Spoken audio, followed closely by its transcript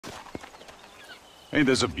Ain't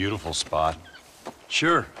this a beautiful spot?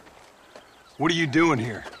 Sure. What are you doing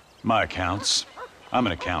here? My accounts. I'm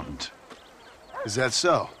an accountant. Is that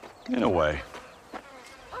so? In a way.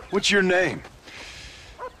 What's your name?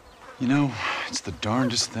 You know, it's the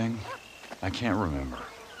darndest thing. I can't remember.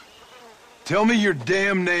 Tell me your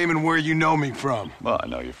damn name and where you know me from. Well, I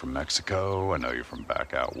know you from Mexico. I know you from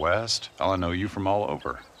back out west. Hell, I know you from all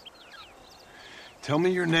over. Tell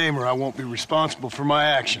me your name or I won't be responsible for my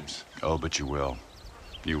actions. Oh, but you will.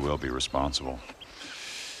 You will be responsible.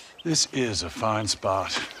 This is a fine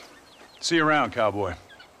spot. See you around, cowboy.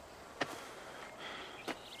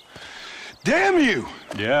 Damn you!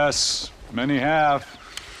 Yes, many have.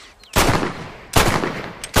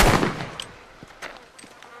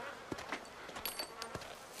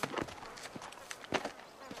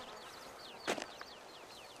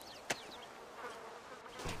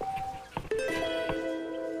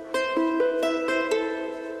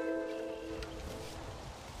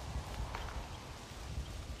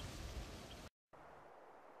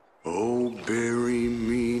 Oh, bury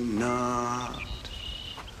me not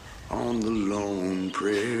on the lone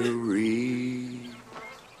prairie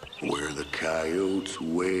where the coyotes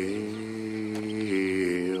wail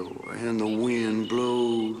and the wind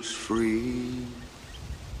blows free.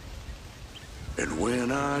 And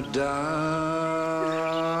when I die,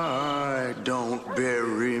 don't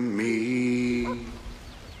bury me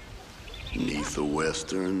 'neath the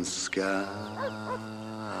western sky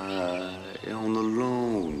on the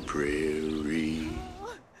lone prairie.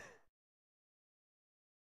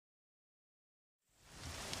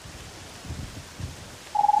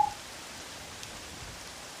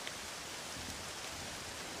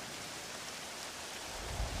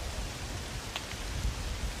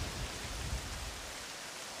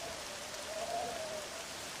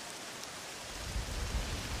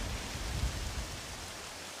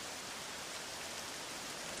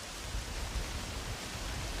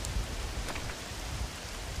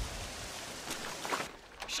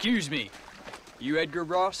 Excuse me. You Edgar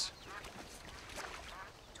Ross?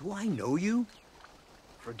 Do I know you?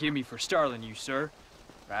 Forgive me for startling you, sir,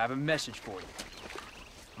 but I have a message for you.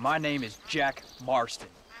 My name is Jack Marston.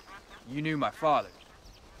 You knew my father.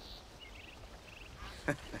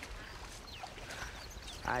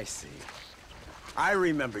 I see. I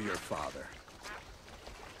remember your father.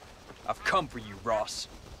 I've come for you, Ross.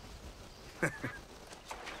 And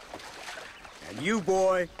you,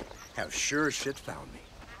 boy, have sure as shit found me.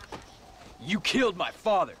 You killed my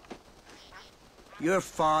father. Your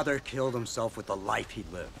father killed himself with the life he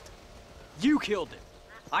lived. You killed him.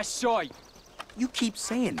 I saw you. You keep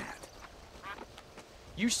saying that.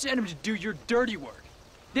 You sent him to do your dirty work.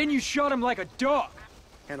 Then you shot him like a dog.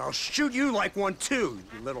 And I'll shoot you like one too,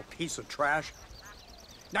 you little piece of trash.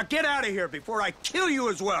 Now get out of here before I kill you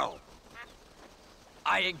as well.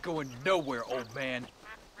 I ain't going nowhere, old man.